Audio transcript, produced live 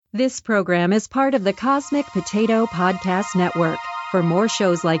This program is part of the Cosmic Potato Podcast Network. For more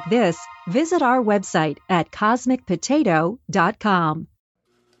shows like this, visit our website at cosmicpotato.com.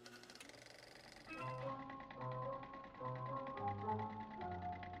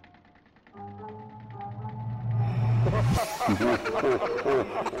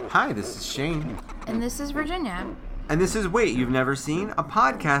 Hi, this is Shane. And this is Virginia. And this is Wait You've Never Seen, a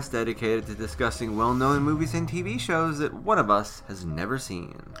podcast dedicated to discussing well-known movies and TV shows that one of us has never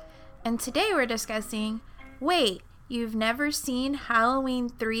seen. And today we're discussing Wait, You've Never Seen Halloween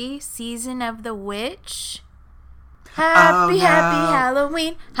 3 Season of the Witch? Happy, happy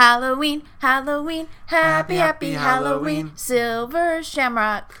Halloween, Halloween, Halloween, happy, happy Halloween, Silver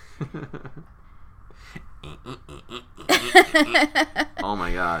Shamrock. Oh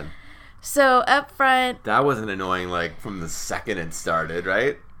my god. So up front... That wasn't annoying like from the second it started,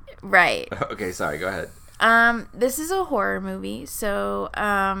 right? Right. Okay, sorry, go ahead. This is a horror movie, so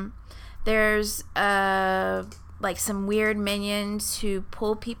there's like some weird minions who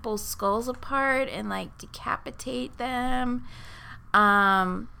pull people's skulls apart and like decapitate them.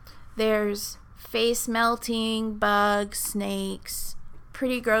 There's face melting, bugs, snakes,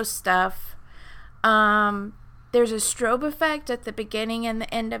 pretty gross stuff. There's a strobe effect at the beginning and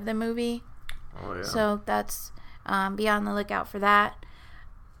the end of the movie. Oh yeah. So that's be on the lookout for that.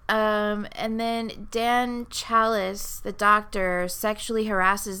 And then Dan Chalice, the doctor, sexually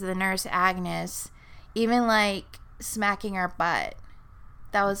harasses the nurse Agnes, even like smacking her butt.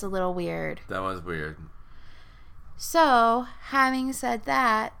 That was a little weird. That was weird. So, having said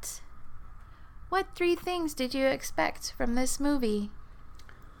that, what 3 things did you expect from this movie?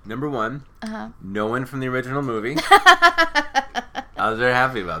 Number 1, no one from the original movie. I was very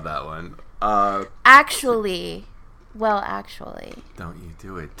happy about that one. Actually. Don't you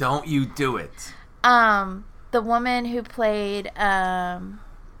do it. Don't you do it. The woman who played Annie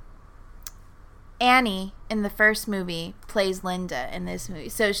in the first movie plays Linda in this movie.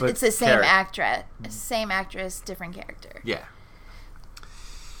 So it's the same actress, different character. Yeah.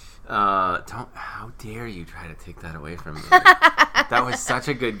 How dare you try to take that away from me? That was such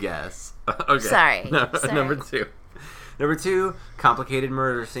a good guess. Okay. Sorry. Number 2, complicated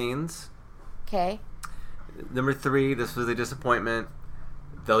murder scenes. Okay. Number 3, this was a disappointment.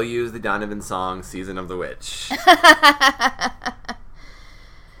 They'll use the Donovan song, Season of the Witch.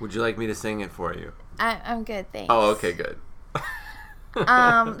 Would you like me to sing it for you? I'm good, thanks. Oh, okay, good.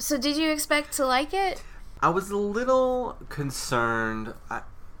 So did you expect to like it? I was a little concerned.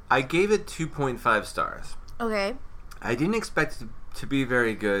 I gave it 2.5 stars. Okay. I didn't expect it to be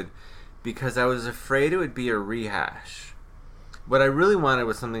very good because I was afraid it would be a rehash. What I really wanted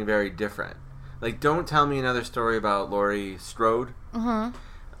was something very different. Like, don't tell me another story about Laurie Strode.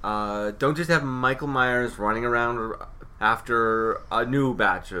 Mm-hmm. Don't just have Michael Myers running around after a new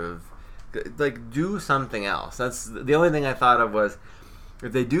batch of... Like, do something else. That's the only thing I thought of was,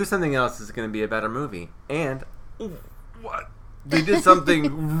 if they do something else, it's going to be a better movie. And, what? They did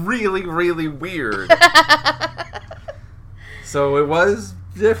something really, really weird. So it was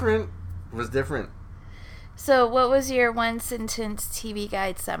different. It was different. So what was your one-sentence TV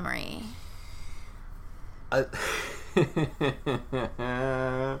Guide summary? A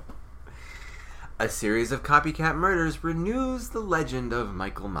series of copycat murders renews the legend of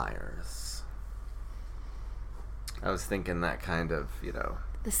Michael Myers. I was thinking that kind of,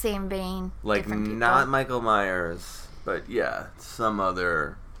 The same vein. like not Michael Myers, but yeah, some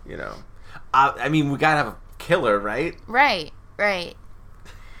other, I mean, we gotta have a killer, right? Right.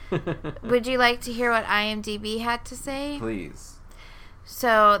 Would you like to hear what IMDb had to say? Please.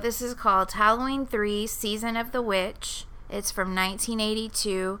 So this is called Halloween 3 Season of the Witch. It's from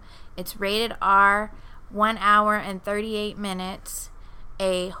 1982. It's rated R, 1 hour and 38 minutes.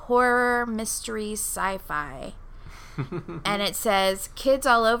 A horror mystery sci-fi. And it says, kids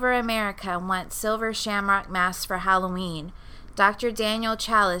all over America want silver shamrock masks for Halloween. Dr. Daniel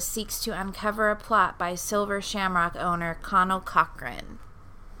Chalice seeks to uncover a plot by silver shamrock owner Connell Cochran.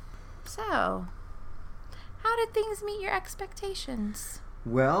 So, how did things meet your expectations?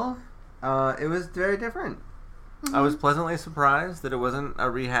 Well, it was very different. Mm-hmm. I was pleasantly surprised that it wasn't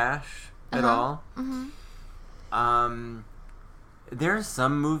a rehash at all. Mm-hmm. There are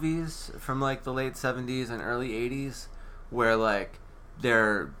some movies from like the late 70s and early 80s where like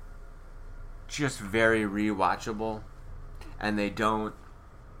they're just very rewatchable, and they don't,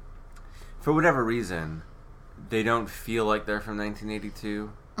 for whatever reason, they don't feel like they're from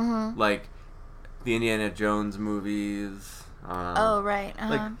 1982. Mm-hmm. Like the Indiana Jones movies. Right.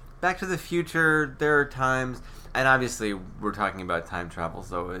 Like Back to the Future, there are times, and obviously we're talking about time travel,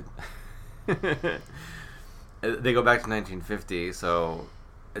 so it they go back to 1950, so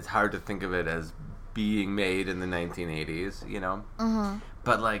it's hard to think of it as being made in the 1980s, you know? Mm-hmm.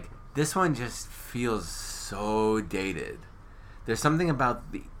 But, like, this one just feels so dated. There's something about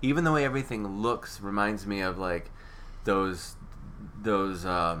even the way everything looks reminds me of, like, those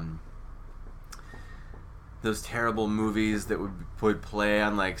terrible movies that would play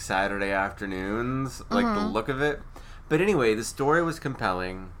on, like, Saturday afternoons, like, the look of it. But anyway, the story was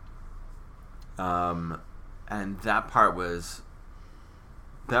compelling, and that part was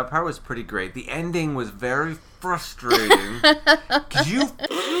pretty great. The ending was very frustrating. Could you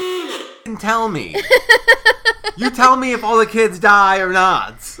tell me? You tell me if all the kids die or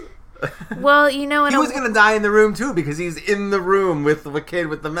not. Well, you know, he was going to die in the room too because he's in the room with the kid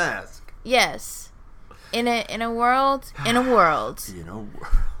with the mask. Yes. In a world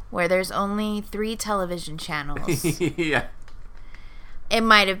where there's only 3 television channels. Yeah. It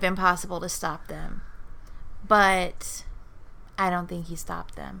might have been possible to stop them. But I don't think he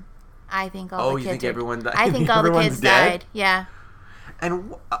stopped them. I think all the kids. You think everyone died? I think all the kids died. Yeah.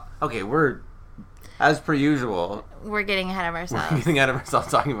 And okay, we're as per usual. We're getting ahead of ourselves. We're getting ahead of ourselves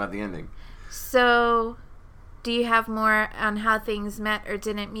talking about the ending. So, do you have more on how things met or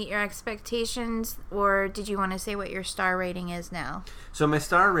didn't meet your expectations, or did you want to say what your star rating is now? So my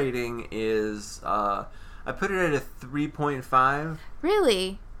star rating is I put it at a 3.5.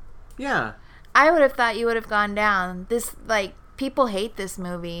 Really? Yeah. I would have thought you would have gone down. This, like, people hate this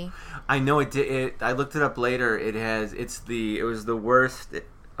movie. I know it did. I looked it up later. It was the worst.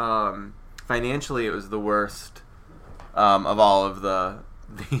 Financially, it was the worst of all of the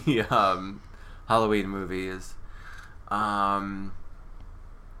Halloween movies. And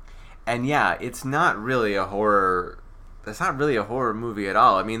yeah, it's not really a horror. It's not really a horror movie at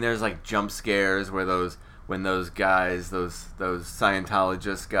all. I mean, there's like jump scares when those guys, those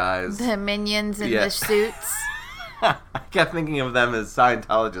Scientologist guys, the minions in the suits. I kept thinking of them as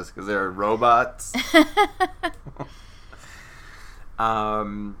Scientologists because they're robots.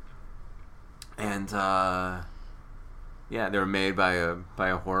 Yeah, they were made by a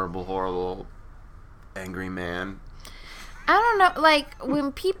horrible, angry man. I don't know, like,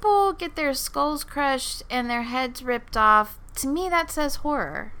 when people get their skulls crushed and their heads ripped off, to me that says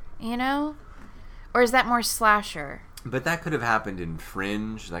horror, you know? Or is that more slasher? But that could have happened in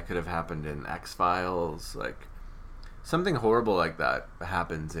Fringe. That could have happened in X-Files. Like, something horrible like that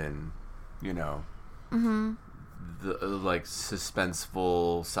happens in, you know, the like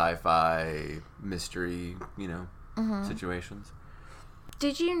suspenseful sci-fi mystery, you know, situations.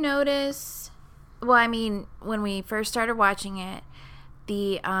 Did you notice? Well, I mean, when we first started watching it,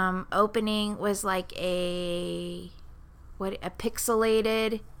 the opening was like a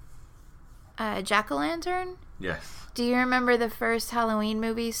pixelated jack-o'-lantern? Yes. Do you remember the first Halloween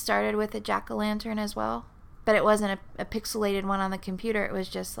movie started with a jack-o'-lantern as well? But it wasn't a pixelated one on the computer. It was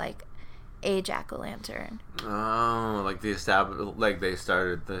just like a jack-o'-lantern. Oh, like they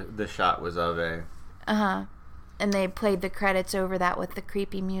started the shot was of a. And they played the credits over that with the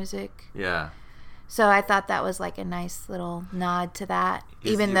creepy music. Yeah. So I thought that was like a nice little nod to that,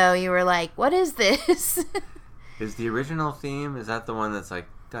 even though you were like, "What is this?" Is the original theme? Is that the one that's like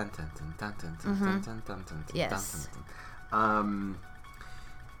dun dun dun dun dun dun dun dun dun dun? Yes.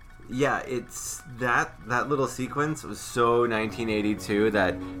 Yeah, it's that little sequence was so 1982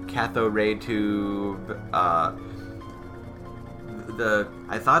 that cathode ray tube.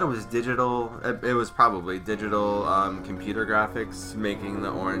 I thought it was digital. It was probably digital computer graphics making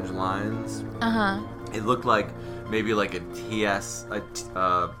the orange lines. It looked like maybe like a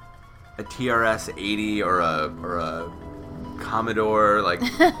TRS-80 or a Commodore, like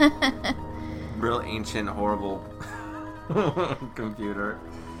real ancient, horrible computer.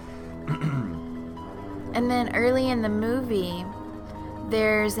 And then early in the movie,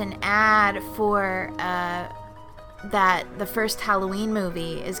 there's an ad for that the first Halloween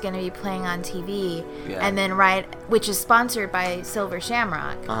movie is going to be playing on TV, and then which is sponsored by Silver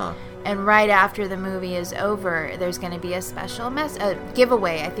Shamrock. And right after the movie is over, there's going to be a special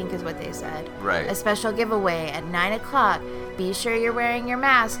giveaway, I think is what they said. Right. A special giveaway at 9:00. Be sure you're wearing your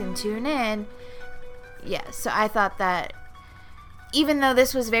mask and tune in. Yeah, so I thought that even though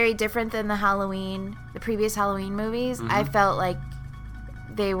this was very different than the previous Halloween movies, I felt like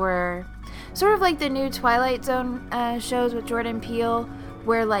they were sort of like the new Twilight Zone shows with Jordan Peele,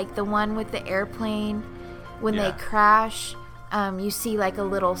 where like the one with the airplane, when they crash, you see like a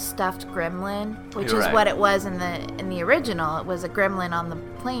little stuffed gremlin, which is what it was in the original. It was a gremlin on the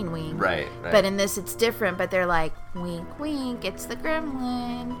plane wing. Right. But in this, it's different. But they're like, wink, wink, it's the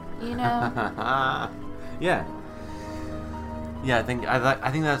gremlin, you know? Yeah. Yeah, I think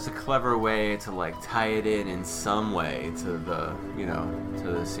that's a clever way to like tie it in some way to the to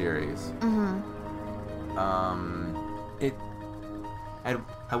the series. It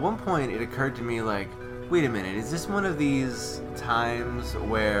at one point it occurred to me like, wait a minute, is this one of these times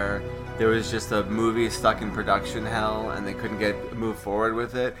where there was just a movie stuck in production hell and they couldn't move forward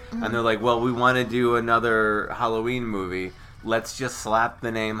with it, and they're like, well, we want to do another Halloween movie. Let's just slap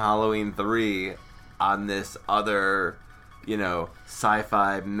the name Halloween 3 on this other,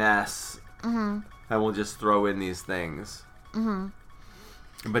 sci-fi mess, and we'll just throw in these things.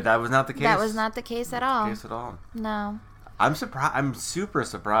 But that was not the case. That was not the case at all. No. I'm surprised. I'm super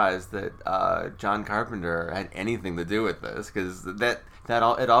surprised that John Carpenter had anything to do with this, because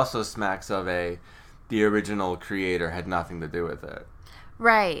it also smacks of the original creator had nothing to do with it.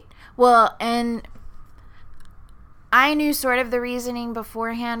 Right. Well, and I knew sort of the reasoning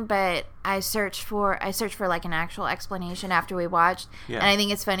beforehand, but I searched for like an actual explanation after we watched. Yeah. And I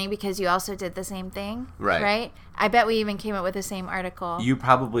think it's funny because you also did the same thing. Right. Right? I bet we even came up with the same article. You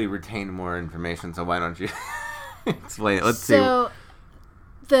probably retained more information, so why don't you explain it? Let's see.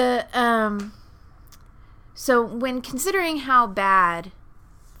 So when considering how bad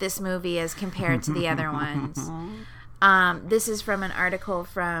this movie is compared to the other ones, this is from an article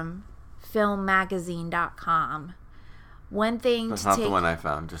from filmmagazine.com. That's not the one I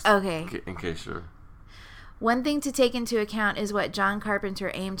found, just okay. In case you're... One thing to take into account is what John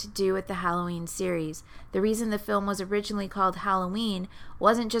Carpenter aimed to do with the Halloween series. The reason the film was originally called Halloween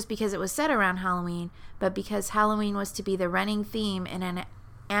wasn't just because it was set around Halloween, but because Halloween was to be the running theme in an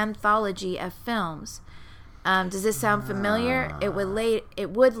anthology of films. Does this sound familiar? It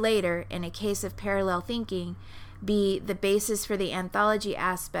would later, in a case of parallel thinking, be the basis for the anthology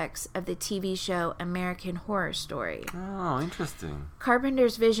aspects of the TV show American Horror Story. Oh, interesting.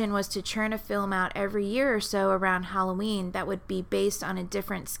 Carpenter's vision was to churn a film out every year or so around Halloween that would be based on a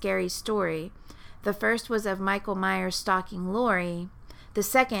different scary story. The first was of Michael Myers stalking Laurie. The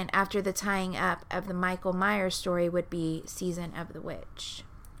second, after the tying up of the Michael Myers story, would be Season of the Witch.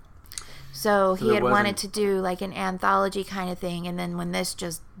 So he had wanted to do like an anthology kind of thing, and then when this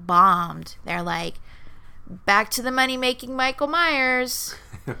just bombed, they're like, back to the money-making Michael Myers.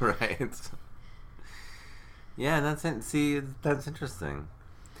 Right. Yeah, that's interesting.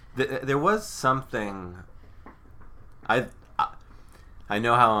 There was something. I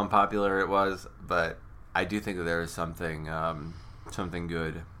know how unpopular it was, but I do think that there is something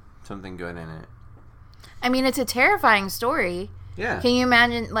good in it. I mean, it's a terrifying story. Yeah. Can you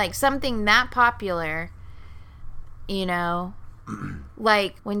imagine like something that popular?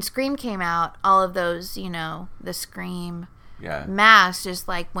 Like when Scream came out, all of those, the Scream masks just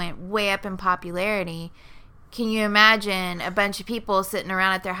like went way up in popularity. Can you imagine a bunch of people sitting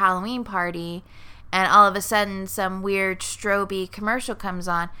around at their Halloween party and all of a sudden some weird strobe commercial comes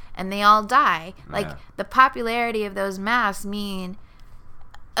on and they all die? Like the popularity of those masks mean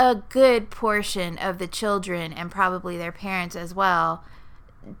a good portion of the children and probably their parents as well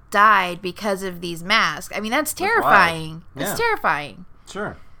died because of these masks. I mean, that's terrifying. It's terrifying.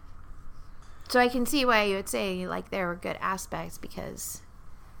 Sure. So I can see why you would say like there were good aspects, because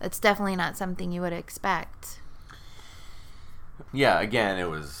that's definitely not something you would expect. Yeah, again, it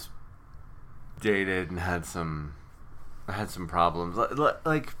was dated and had some problems.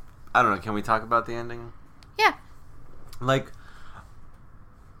 Like, I don't know, can we talk about the ending? Yeah. Like,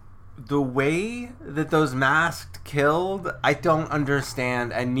 the way that those masks killed, I don't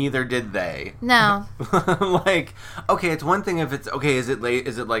understand, and neither did they. No. Like, okay, it's one thing if it's okay. Is it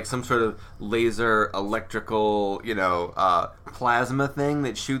like some sort of laser electrical, plasma thing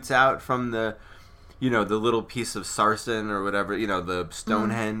that shoots out from the, the little piece of sarsen or whatever, the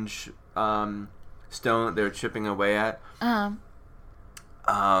Stonehenge stone they're chipping away at. Even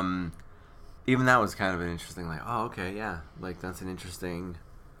that was kind of an interesting, like, oh, okay, yeah, like that's an interesting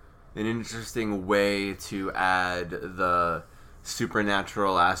way to add the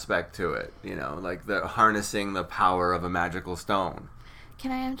supernatural aspect to it, like the harnessing the power of a magical stone.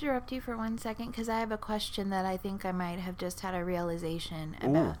 Can I interrupt you for 1 second? Because I have a question that I think I might have just had a realization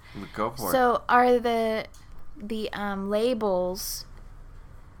about. Ooh, go for it. So are the labels,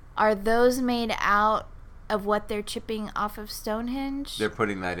 are those made out of what they're chipping off of Stonehenge? They're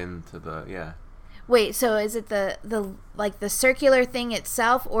putting that into the, yeah. Wait, so is it the like the circular thing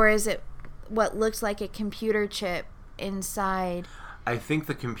itself, or is it what looks like a computer chip inside? I think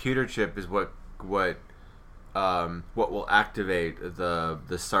the computer chip is what will activate the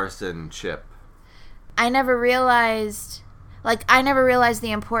sarsen chip. I never realized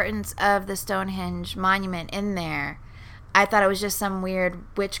the importance of the Stonehenge monument in there. I thought it was just some weird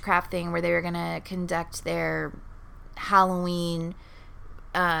witchcraft thing where they were going to conduct their Halloween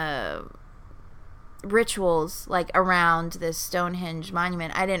rituals like around this Stonehenge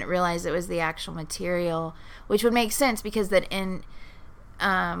monument. I didn't realize it was the actual material, which would make sense because that in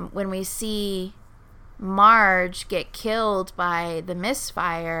when we see Marge get killed by the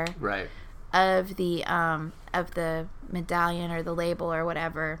misfire Right. of the medallion or the label or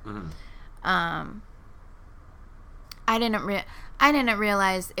whatever. Mm-hmm. I didn't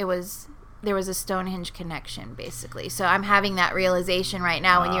realize there was a Stonehenge connection, basically. So I'm having that realization right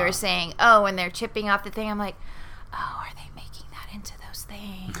now when you were saying, oh, when they're chipping off the thing, I'm like, oh, are they making that into those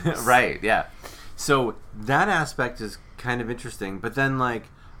things? Right, yeah. So that aspect is kind of interesting, but then like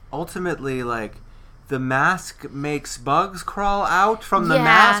ultimately like the mask makes bugs crawl out from the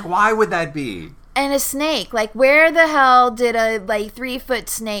mask. Why would that be? And a snake. Like, where the hell did a 3-foot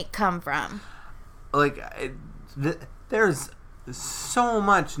snake come from? Like, there's so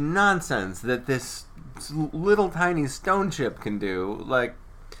much nonsense that this little tiny stone chip can do. Like,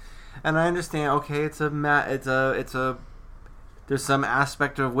 and I understand. Okay, it's a. There's some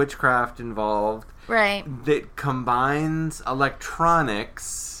aspect of witchcraft involved, Right? that combines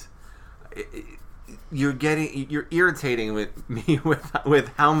electronics. You're irritating with me with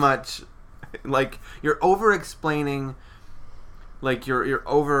how much, like, you're over explaining, like you're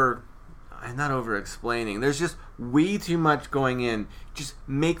over. I'm not over explaining. There's just way too much going in. Just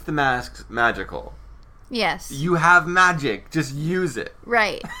make the masks magical. Yes. You have magic. Just use it.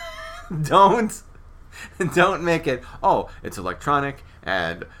 Right. Don't make it, oh, it's electronic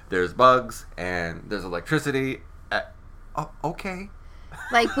and there's bugs and there's electricity. Oh, okay.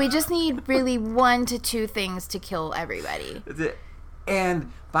 Like, we just need really 1 to 2 things to kill everybody. That's it.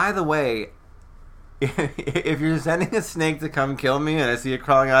 And by the way, if you're sending a snake to come kill me and I see it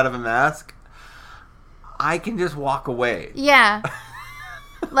crawling out of a mask, I can just walk away. Yeah.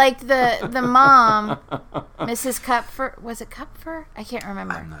 Like the mom, Mrs. Kupfer, was it Kupfer? I can't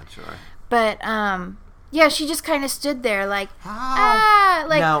remember. I'm not sure. But yeah, she just kind of stood there like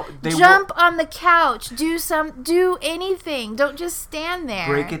like now, jump on the couch, do anything. Don't just stand there.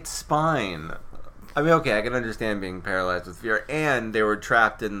 Break its spine. I mean, okay, I can understand being paralyzed with fear, and they were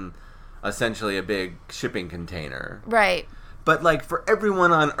trapped in essentially a big shipping container. Right. But like for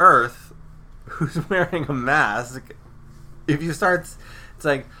everyone on Earth who's wearing a mask, if you start, it's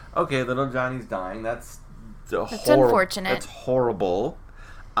like, okay, little Johnny's dying. That's unfortunate. That's horrible.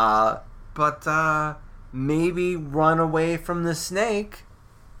 But maybe run away from the snake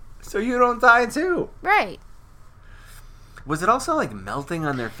so you don't die too. Right. Was it also like melting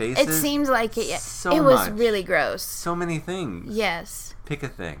on their faces? It seems like it. So it was much. really gross. So many things. Yes. Pick a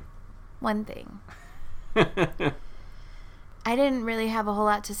thing. One thing. I didn't really have a whole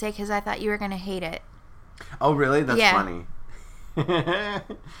lot to say because I thought you were going to hate it. Oh, really? That's funny.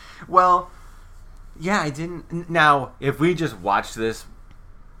 Well, yeah, I didn't. Now, if we just watched this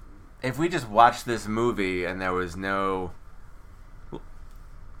movie and there was no,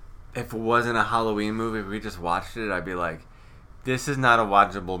 if it wasn't a Halloween movie, if we just watched it, I'd be like, this is not a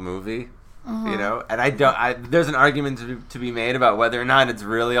watchable movie. Mm-hmm. You know? And there's an argument to be made about whether or not it's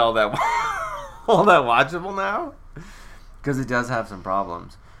really all that watchable now. Because it does have some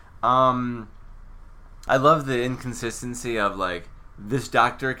problems. I love the inconsistency of, like, this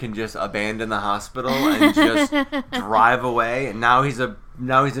doctor can just abandon the hospital and just drive away, and now he's an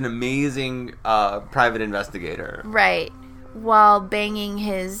amazing private investigator. Right. While banging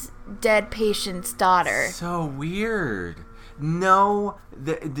his dead patient's daughter. So weird. No,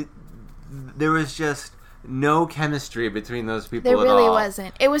 there was just no chemistry between those people at all. There really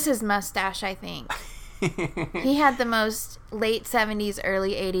wasn't. It was his mustache, I think. He had the most late 70s,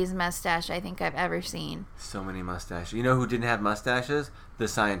 early 80s mustache I think I've ever seen. So many mustaches. You know who didn't have mustaches? The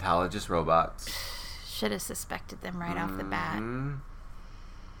Scientologist robots. Should have suspected them right off the bat.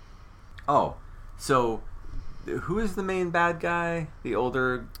 Oh, so who is the main bad guy? The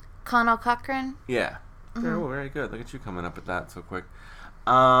older... Conal Cochran? Yeah. Mm-hmm. Very good. Look at you coming up with that so quick.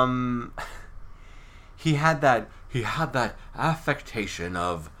 He had that affectation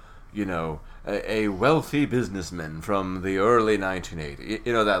of, you know, a wealthy businessman from the early 1980s.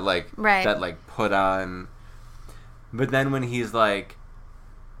 You know, that like right. that like put on. But then when he's like,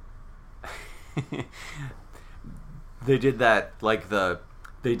 they did that like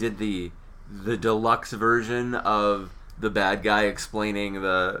they did the deluxe version of the bad guy explaining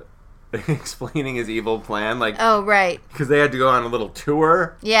his evil plan, like, oh right, because they had to go on a little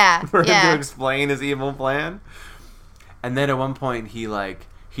tour, for him to explain his evil plan. And then at one point he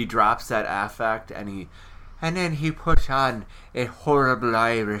drops that affect and then he puts on a horrible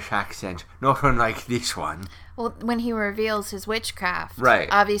Irish accent, not unlike this one. Well, when he reveals his witchcraft, right,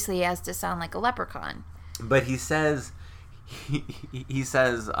 obviously he has to sound like a leprechaun. But he says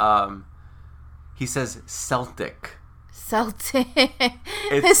Celtic. Celtic.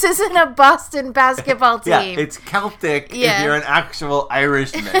 This isn't a Boston basketball team. Yeah, it's Celtic if you're an actual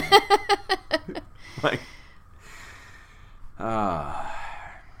Irishman. Like,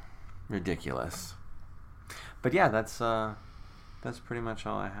 ridiculous. But yeah, that's pretty much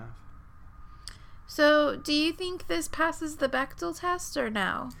all I have. So, do you think this passes the Bechdel test or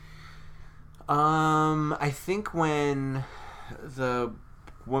no? I think when the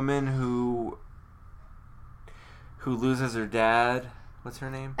woman who loses her dad, what's her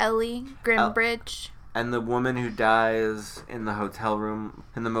name? Ellie Grimbridge. And the woman who dies in the motel room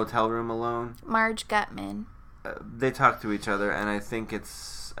alone, Marge Gutman. They talk to each other, and I think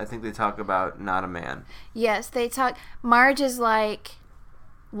they talk about not a man. Yes, they talk. Marge is like,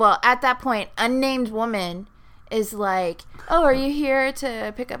 well, at that point, unnamed woman is like, oh, are you here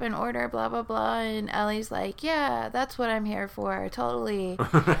to pick up an order, blah, blah, blah. And Ellie's like, yeah, that's what I'm here for, totally.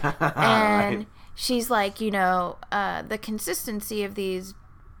 And right. She's like, the consistency of these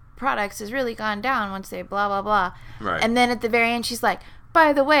products has really gone down once they blah, blah, blah. Right. And then at the very end, she's like,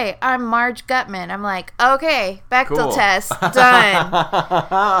 by the way, I'm Marge Gutman. I'm like, okay, Bechdel test, done.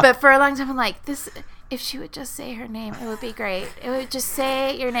 But for a long time, I'm like, this... If she would just say her name, it would be great. It would just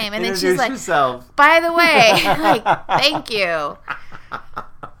say your name. And then she's like, yourself. By the way, like, thank you.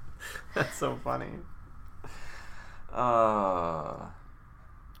 That's so funny.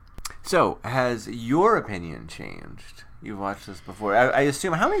 So, has your opinion changed? You've watched this before. I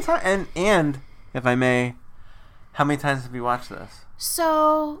assume, how many times, and if I may, how many times have you watched this?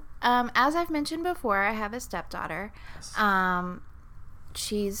 So, as I've mentioned before, I have a stepdaughter. Yes.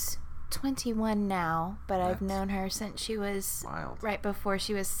 She's 21 now, but I've known her since she was right before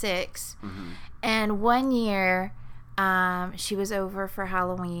she was 6. Mm-hmm. And one year she was over for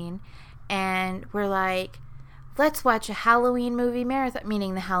Halloween, and we're like, let's watch a Halloween movie marathon,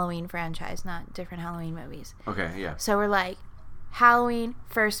 meaning the Halloween franchise, not different Halloween movies. Okay, yeah. So we're like, Halloween,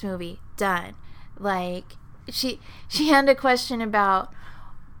 first movie, done. Like, she had a question about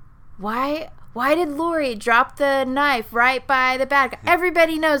why did Laurie drop the knife right by the bad guy?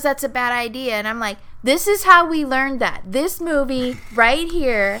 Everybody knows that's a bad idea. And I'm like, this is how we learned that. This movie right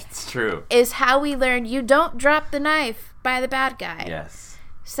here it's true. Is how we learned you don't drop the knife by the bad guy. Yes.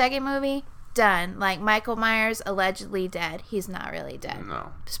 Second movie, done. Like, Michael Myers allegedly dead. He's not really dead.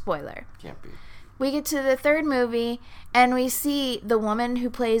 No. Spoiler. Can't be. We get to the third movie, and we see the woman who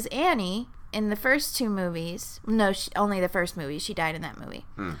plays Annie in the first 2 movies. No, only the first movie. She died in that movie.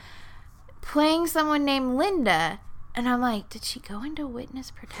 Playing someone named Linda, and I'm like, did she go into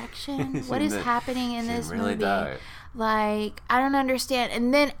witness protection? What is happening in this really movie? Died. Like, I don't understand.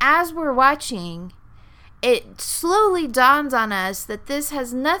 And then as we're watching, it slowly dawns on us that this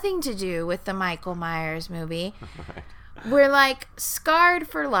has nothing to do with the Michael Myers movie. Right. We're like scarred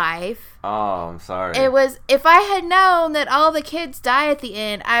for life. Oh, I'm sorry. It was, if I had known that all the kids die at the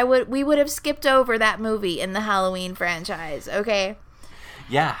end, we would have skipped over that movie in the Halloween franchise. Okay.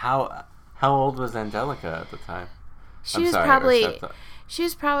 Yeah. How old was Angelica at the time? She was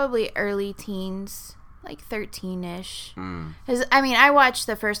probably early teens, like 13-ish. Because I mean, I watched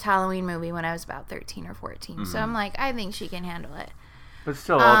the first Halloween movie when I was about 13 or 14, so I'm like, I think she can handle it. But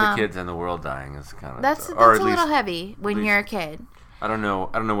still, all the kids in the world dying is kind of that's a little heavy when you're a kid. I don't know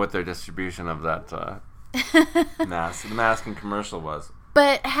what their distribution of that mask and commercial was.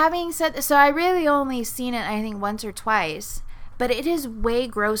 But having said, so I really only seen it, I think, once or twice. But it is way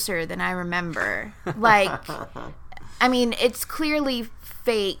grosser than I remember. Like, I mean, it's clearly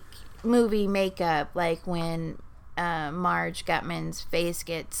fake movie makeup, like when Marge Gutman's face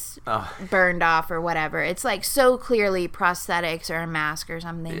gets burned off or whatever. It's like so clearly prosthetics or a mask or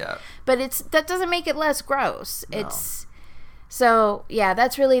something. Yeah. But that doesn't make it less gross. No. So yeah,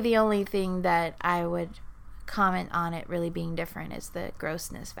 that's really the only thing that I would comment on it really being different is the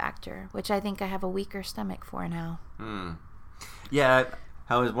grossness factor, which I think I have a weaker stomach for now. Yeah,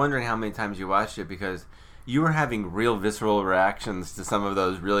 I was wondering how many times you watched it because you were having real visceral reactions to some of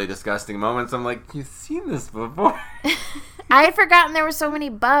those really disgusting moments. I'm like, you've seen this before. I had forgotten there were so many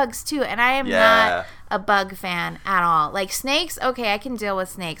bugs, too, and I am not a bug fan at all. Like, snakes, okay, I can deal with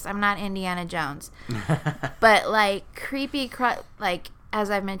snakes. I'm not Indiana Jones. But, like, creepy, like,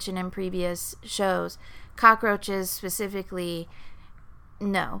 as I've mentioned in previous shows, cockroaches specifically,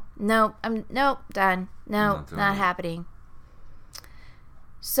 no. Nope, done. Nope, not happening.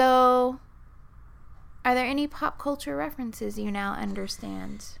 So, are there any pop culture references you now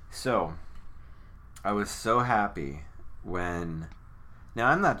understand? So, I was so happy when... Now,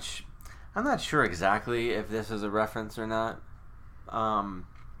 I'm not sure exactly if this is a reference or not.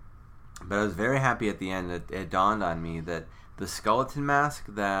 But I was very happy at the end. It dawned on me that the skeleton mask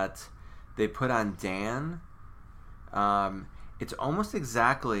that they put on Dan, it's almost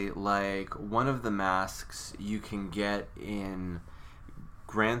exactly like one of the masks you can get in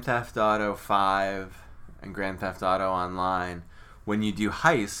Grand Theft Auto 5 and Grand Theft Auto Online. When you do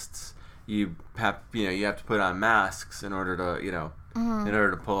heists, you have to put on masks in order to in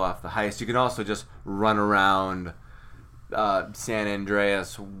order to pull off the heist. You can also just run around San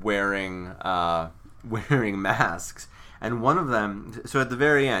Andreas wearing masks. And one of them, so at the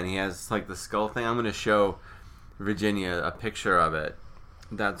very end, he has like the skull thing. I'm going to show Virginia a picture of it.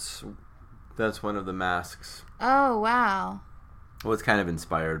 That's one of the masks. Oh, wow. Well, it's kind of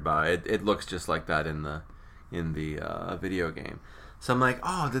inspired by it. It looks just like that in the video game. So I'm like,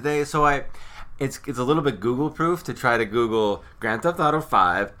 oh, did they? So it's a little bit Google proof to try to Google Grand Theft Auto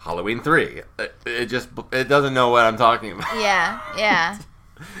 5 Halloween 3. It doesn't know what I'm talking about. Yeah.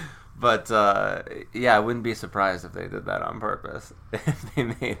 But I wouldn't be surprised if they did that on purpose. If they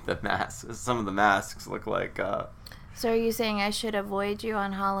made the masks, some of the masks look like. So are you saying I should avoid you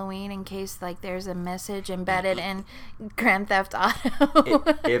on Halloween in case like there's a message embedded in Grand Theft Auto?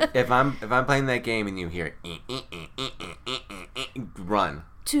 if I'm playing that game and you hear run.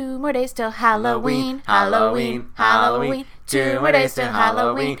 2 more days till Halloween, Halloween, Halloween. 2 more days till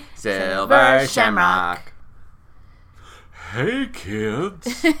Halloween, Silver Shamrock. Hey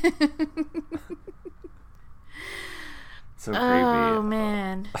kids. So creepy. Oh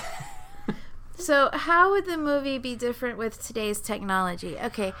man. So how would the movie be different with today's technology?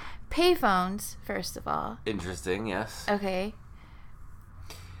 Okay, payphones, first of all. Interesting, yes. Okay.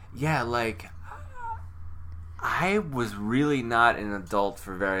 Yeah, like, I was really not an adult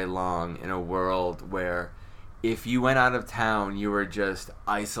for very long in a world where if you went out of town, you were just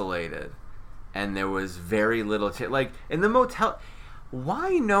isolated. And there was very little... like, in the motel...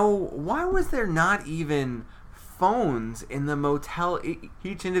 Why was there not even phones in the motel,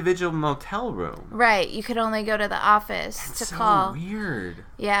 each individual motel room? Right, you could only go to the office to call. That's so weird.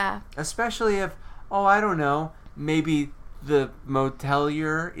 Yeah. Especially if, I don't know, maybe the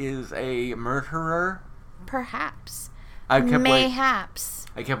motelier is a murderer? Perhaps. Mayhaps.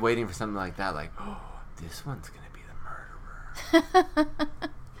 I kept waiting for something like that, like, this one's going to be the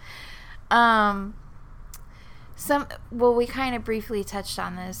murderer. We kind of briefly touched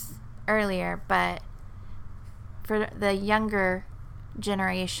on this earlier, but for the younger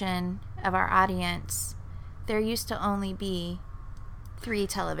generation of our audience, there used to only be 3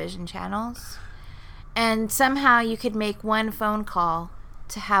 television channels, and somehow you could make one phone call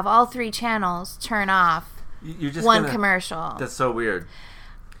to have all 3 channels turn off commercial. That's so weird.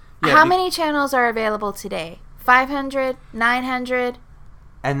 Yeah, how many channels are available today? 500? 900?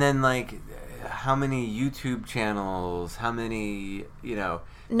 And then, like, how many YouTube channels? How many,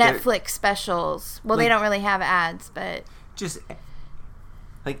 Netflix specials. Well, they don't really have ads, but... Just,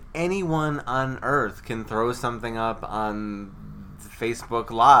 like, anyone on Earth can throw something up on Facebook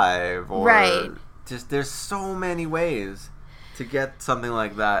Live. Or right. Just, there's so many ways to get something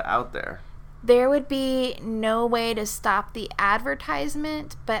like that out there. There would be no way to stop the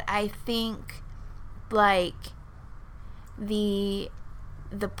advertisement, but I think, like, the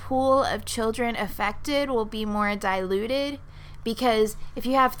pool of children affected will be more diluted, because if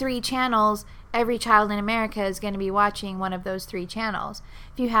you have 3 channels, every child in America is going to be watching one of those 3 channels.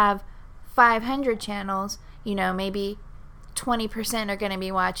 If you have 500 channels, maybe 20% are going to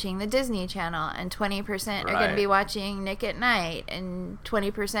be watching the Disney Channel, and 20% are going to be watching Nick at Night, and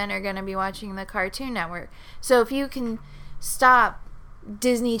 20% are going to be watching the Cartoon Network. So if you can stop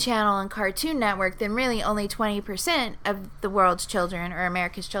Disney Channel and Cartoon Network, then really only 20% of the world's children or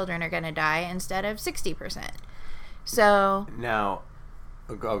America's children are going to die instead of 60%. So now,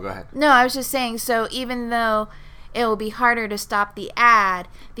 go ahead. No, I was just saying, so even though it will be harder to stop the ad,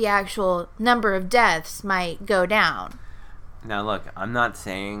 the actual number of deaths might go down. Now look, I'm not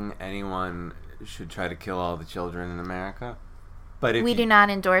saying anyone should try to kill all the children in America, but if we do not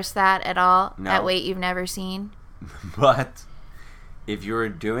endorse that at all. No. At Weight You've Never Seen. But if you're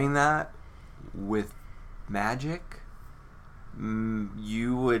doing that with magic,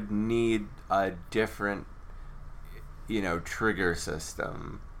 you would need a different, trigger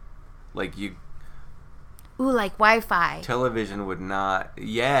system. Like like Wi-Fi. Television would not.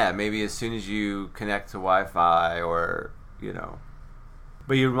 Yeah, maybe as soon as you connect to Wi-Fi or,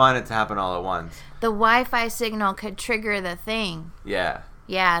 But you'd want it to happen all at once. The Wi-Fi signal could trigger the thing. Yeah.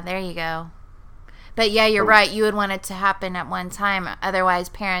 Yeah, there you go. But yeah, you're right. You would want it to happen at one time. Otherwise,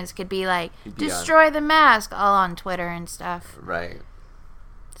 parents could be like, destroy the mask, all on Twitter and stuff. Right.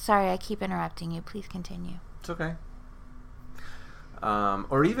 Sorry, I keep interrupting you. Please continue. It's okay.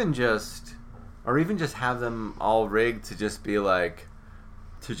 Or even just have them all rigged to just be like,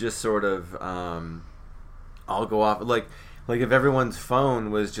 to just sort of all go off. Like if everyone's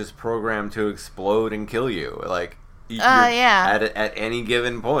phone was just programmed to explode and kill you, like, at any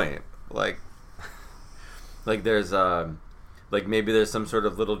given point. Like there's like maybe there's some sort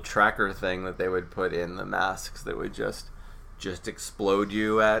of little tracker thing that they would put in the masks that would just explode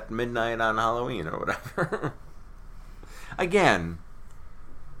you at midnight on Halloween or whatever. Again,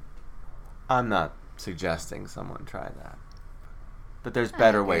 I'm not suggesting someone try that. But there's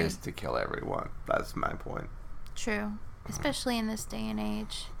better ways to kill everyone. That's my point. True. Especially in this day and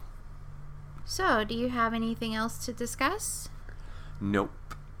age. So, do you have anything else to discuss? Nope.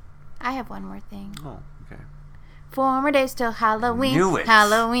 I have one more thing. Oh, okay. 4 more days till Halloween. Knew it.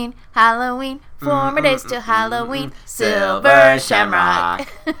 Halloween, Halloween. 4 more days till Halloween. Silver Shamrock.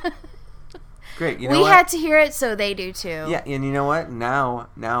 Great. You know we what? had to hear it, so they do too. Yeah, and you know what?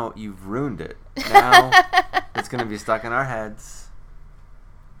 Now you've ruined it. Now it's gonna be stuck in our heads.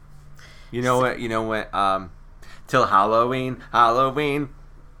 You know what? Till Halloween.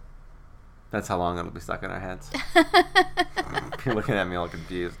 That's how long it'll be stuck in our heads. You're looking at me all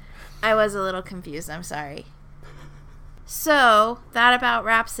confused. I was a little confused. I'm sorry. So, that about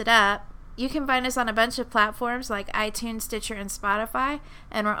wraps it up. You can find us on a bunch of platforms like iTunes, Stitcher, and Spotify.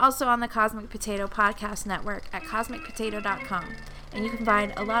 And we're also on the Cosmic Potato Podcast Network at cosmicpotato.com. And you can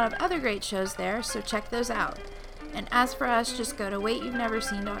find a lot of other great shows there, so check those out. And as for us, just go to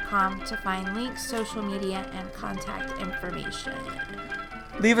waityou'veneverseen.com to find links, social media, and contact information.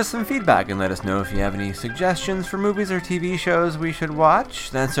 Leave us some feedback and let us know if you have any suggestions for movies or TV shows we should watch.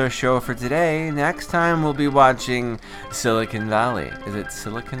 That's our show for today. Next time we'll be watching Silicon Valley. Is it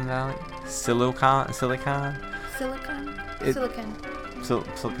Silicon Valley? Silicon? Silicon.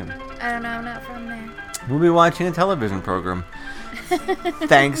 I don't know, I'm not from there. We'll be watching a television program.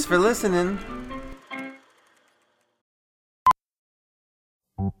 Thanks for listening.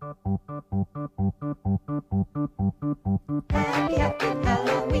 Happy, happy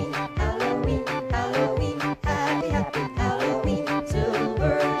Halloween, Halloween, Halloween. Happy, happy Halloween,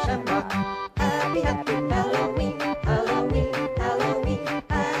 Silver Shamrock. Happy, happy Halloween, Halloween, Halloween.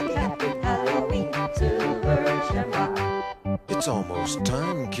 Happy, happy Halloween, Silver Shamrock. It's almost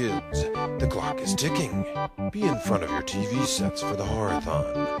time, kids. The clock is ticking. Be in front of your TV sets for the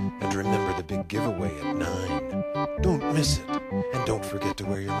Horathon. And remember the big giveaway at 9. Don't miss it. And don't forget to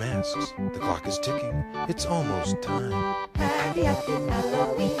wear your masks. The clock is ticking. It's almost time. Happy, happy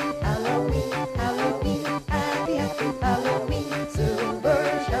Halloween, Halloween, Halloween. Happy, happy Halloween,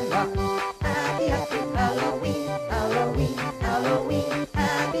 Silver Shamrock. Happy, happy Halloween, Halloween, Halloween.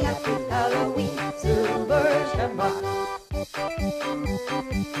 Happy, happy Halloween, Silver Shamrock.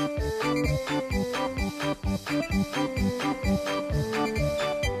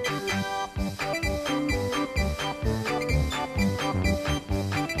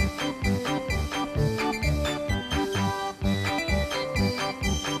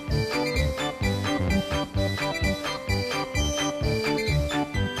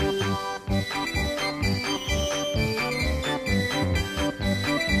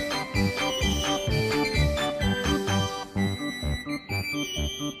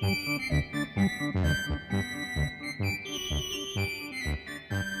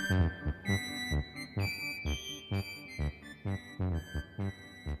 Mm-hmm.